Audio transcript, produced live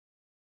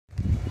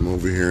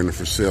Over here in the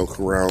for sale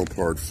corral,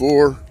 part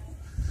 4.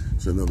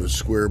 It's another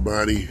square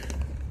body.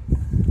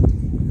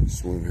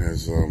 This one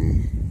has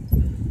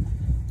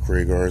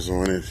Kragars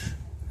on it.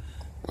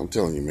 I'm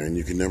telling you, man,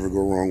 you can never go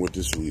wrong with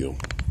this wheel.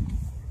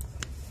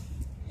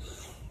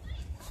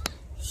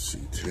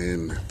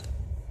 C10.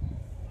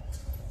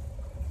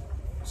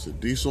 It's a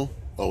diesel.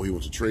 Oh, he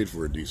wants to trade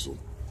for a diesel.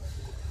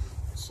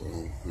 So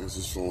that's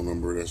his phone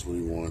number. That's what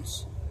he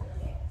wants.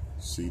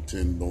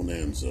 C10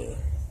 Bonanza.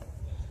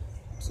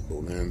 It's a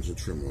Bonanza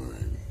trim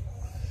line.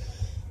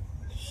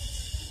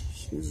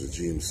 This is a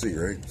GMC,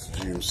 right? It's a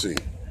GMC.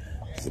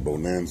 It's a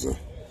Bonanza.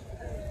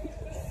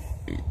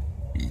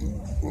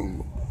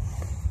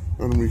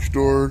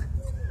 Unrestored.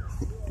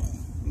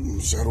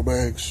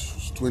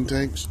 Saddlebags. Twin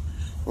tanks.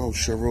 Oh,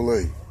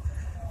 Chevrolet.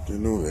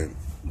 Didn't know that.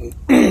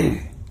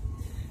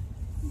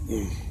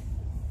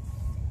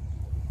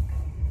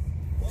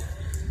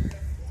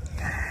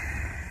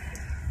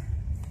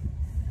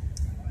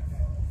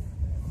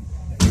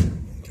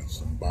 Got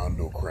some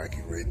Bondo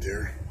cracking right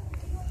there.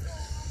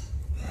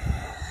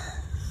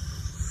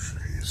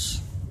 Jeez.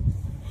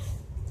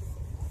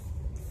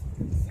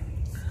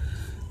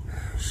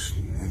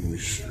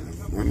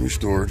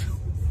 Unrestored.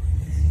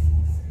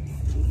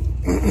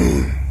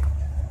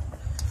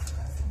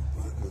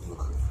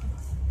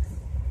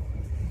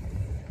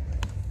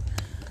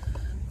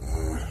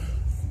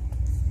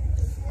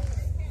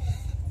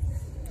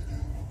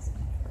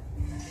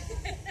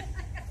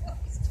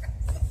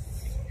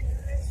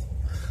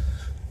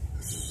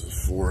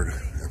 Ford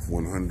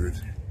F100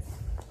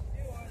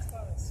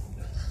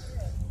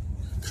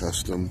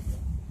 custom.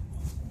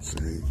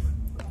 See,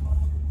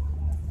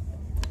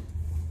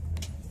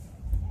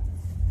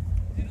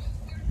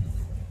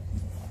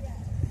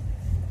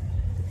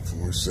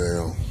 for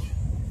sale.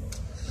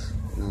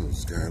 Oh,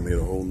 this guy made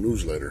a whole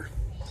newsletter.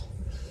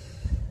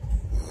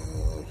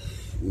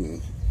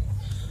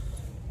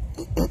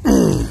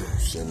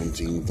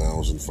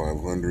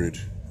 17,500.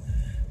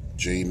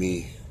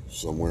 Jamie,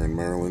 somewhere in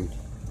Maryland.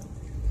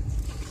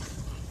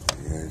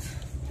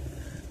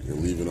 They're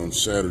leaving on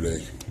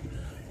Saturday,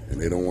 and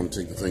they don't want to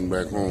take the thing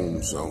back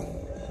home, so.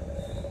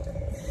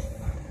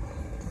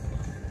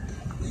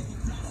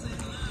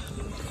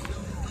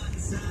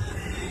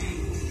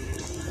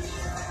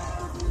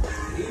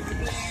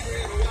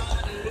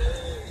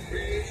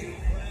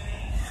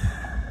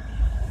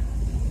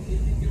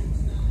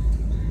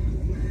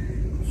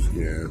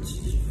 Yeah, it's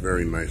a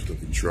very nice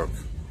looking truck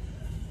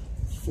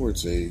for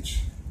its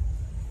age.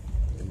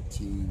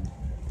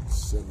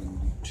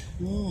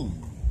 1972.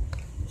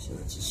 So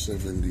that's a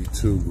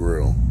 72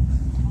 grill.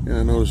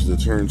 Yeah, I noticed the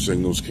turn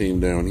signals came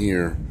down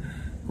here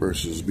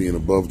versus being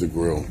above the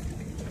grill.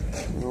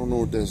 I don't know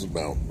what that's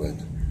about, but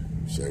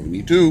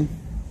 72.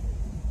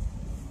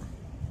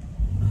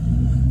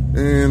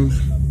 And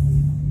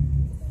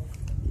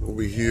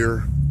over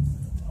here,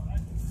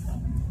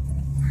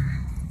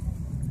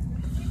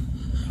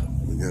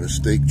 we got a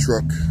steak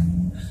truck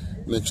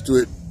next to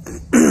it.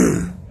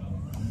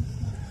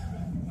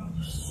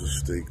 This is a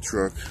steak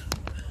truck.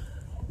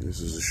 This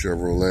is a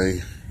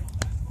Chevrolet.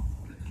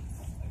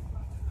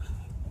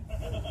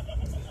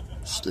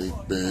 Steak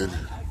bed.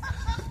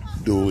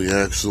 Dually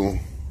axle.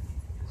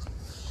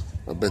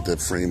 I bet that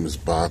frame is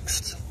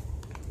boxed.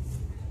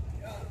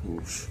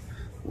 Oops.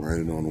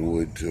 Riding on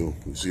wood too.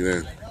 You see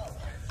that?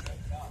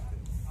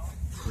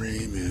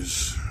 Frame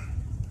is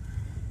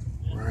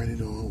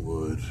riding on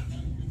wood.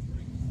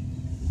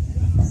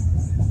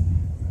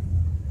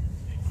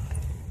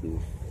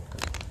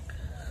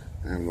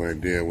 I have no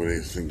idea what they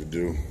think to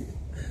do.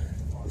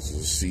 This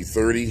is a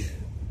C30,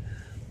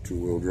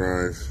 two-wheel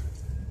drive,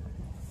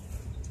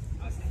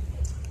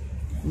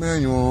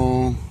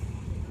 manual.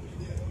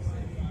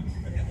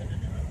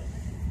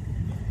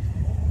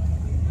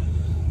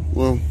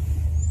 Well,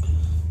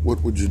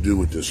 what would you do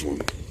with this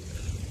one?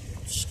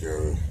 It's got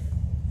a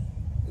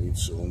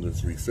 8-cylinder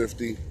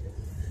 350,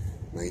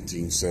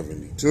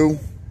 1972.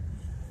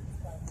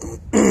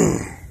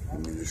 Let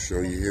me just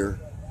show you here.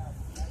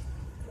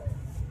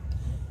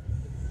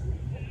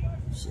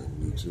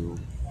 72.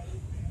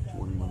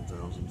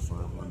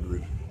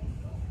 21,500.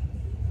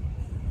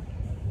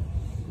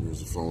 Here's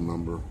the phone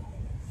number.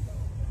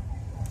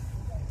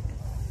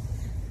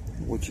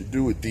 What you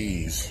do with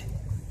these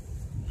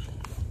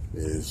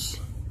is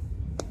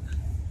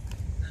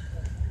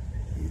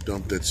you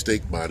dump that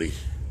steak body,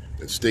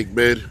 that steak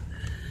bed.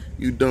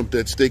 You dump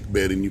that steak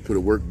bed and you put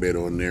a work bed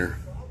on there.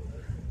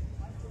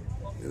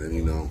 And then,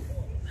 you know,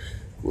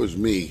 if it was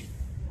me,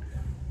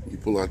 you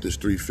pull out this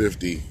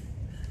 350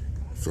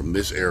 from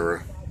this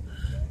era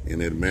in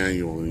that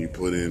manual, and you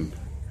put in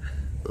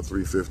a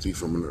 350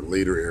 from a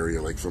later area,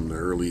 like from the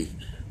early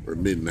or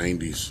mid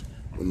 90s,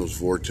 when those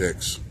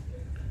Vortex,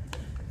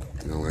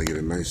 you know, I get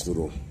a nice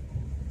little,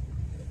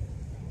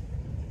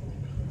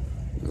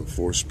 you know,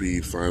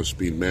 4-speed,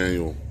 5-speed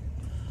manual,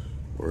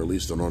 or at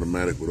least an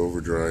automatic with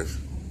overdrive.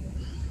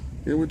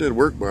 And with that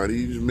work body,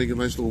 you just make a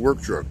nice little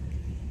work truck.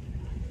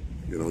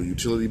 You know,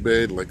 utility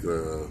bed like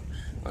a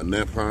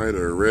Nepide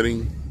or a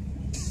Redding,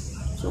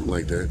 something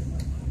like that.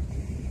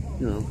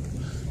 You know,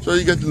 So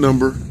you got the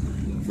number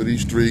for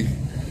these three.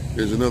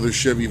 There's another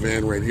Chevy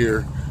van right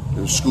here.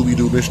 There's a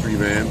Scooby-Doo mystery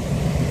van.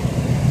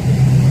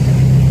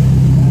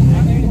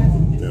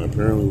 And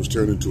apparently it was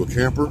turned into a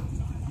camper.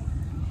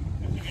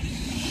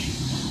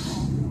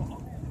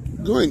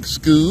 Going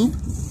Scoob.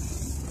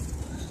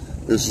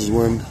 This is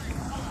one,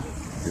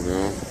 you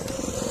know.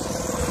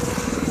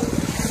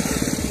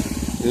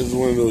 This is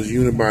one of those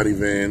unibody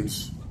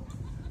vans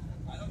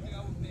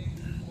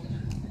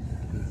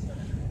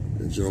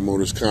that General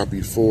Motors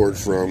copied Ford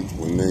from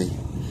when they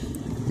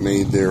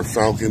made their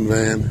Falcon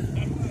van.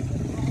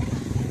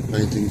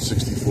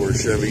 1964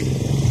 Chevy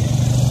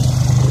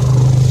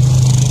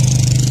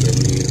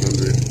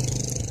 7800.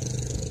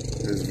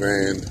 This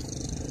van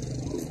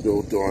was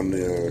built on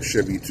the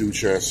Chevy 2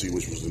 chassis,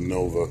 which was the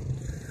Nova.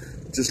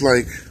 Just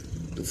like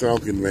the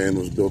Falcon van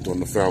was built on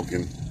the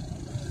Falcon.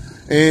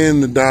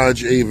 And the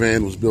Dodge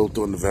A-van was built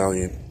on the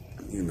Valiant,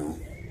 you know.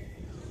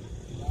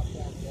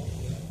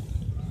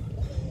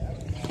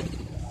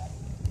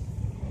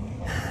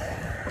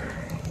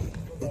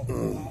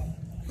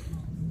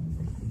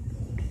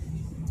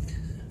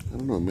 I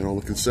don't know, man, all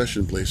the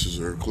concession places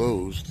are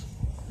closed.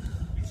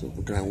 So if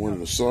a guy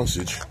wanted a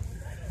sausage,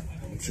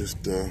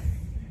 just, I'm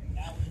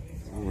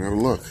out of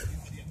luck.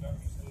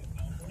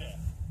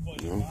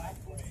 You know?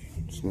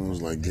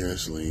 Smells like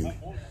gasoline.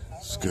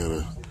 It's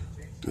got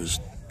this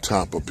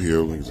top up here,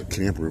 like it's a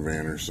camper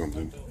van or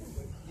something.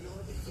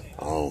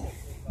 Oh,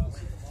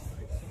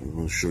 I'm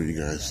gonna show you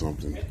guys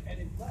something.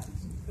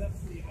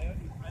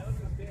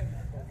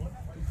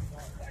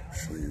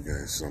 Show you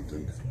guys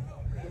something.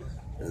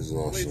 This is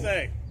awesome. What do you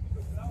think?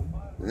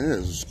 Yeah,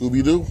 it's a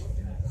Scooby-Doo.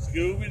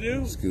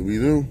 Scooby-Doo?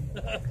 Scooby-Doo.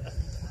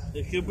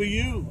 It could be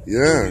you.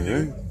 Yeah,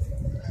 right?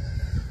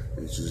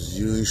 It's just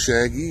you and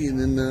Shaggy, and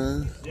then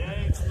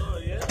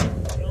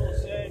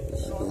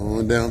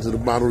going down to the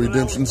Bottle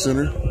Redemption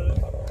Center.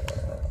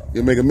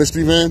 You make a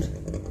mystery van?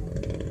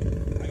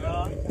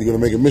 You gonna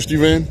make a mystery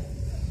van?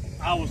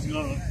 I was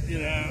gonna,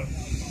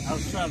 I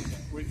was trying to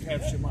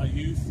recapture my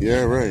youth.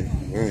 Yeah, right.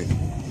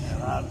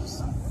 And I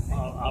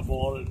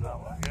bought it. And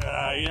I'm like,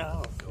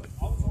 yeah.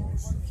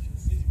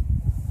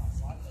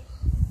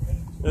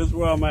 That's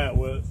where I'm at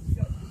with it.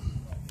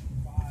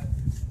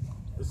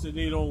 It's a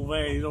neat old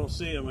van. You don't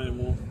see them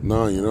anymore.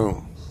 No, you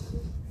don't.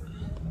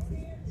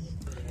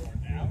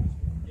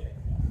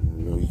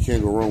 You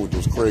can't go wrong with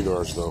those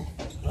Kraigars, though.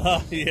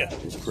 Yeah.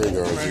 Those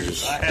Kraigars are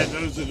just... I had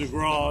those in the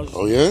garage.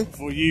 Oh, yeah?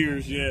 For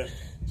years, yeah.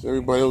 So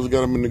everybody else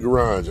got them in the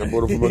garage. I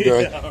bought them from a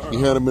guy.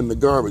 He had them in the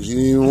garbage. He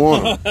didn't even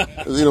want them.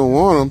 Because he don't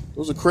want them.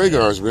 Those are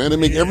Kraigars, man. They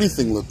make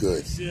everything look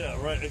good.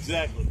 Yeah, right.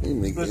 Exactly. They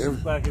make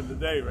back in the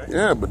day, right?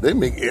 Yeah, but they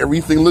make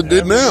everything look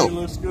good now. Everything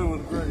looks good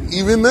with the Kraigars.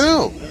 Even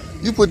now.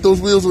 You put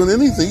those wheels on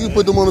anything. You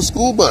put them on a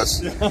school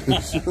bus.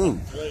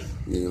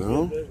 You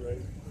know?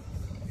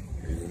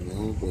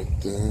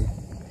 But...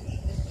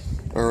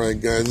 all right,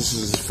 guys, this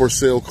is For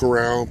Sale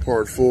Corral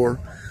Part 4.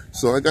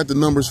 So I got the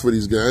numbers for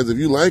these guys. If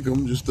you like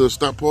them, just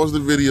stop, pause the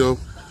video,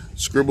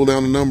 scribble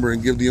down the number,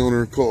 and give the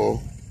owner a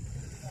call.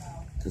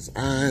 Because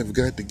I've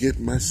got to get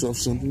myself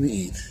something to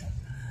eat.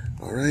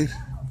 All right?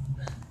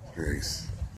 Thanks.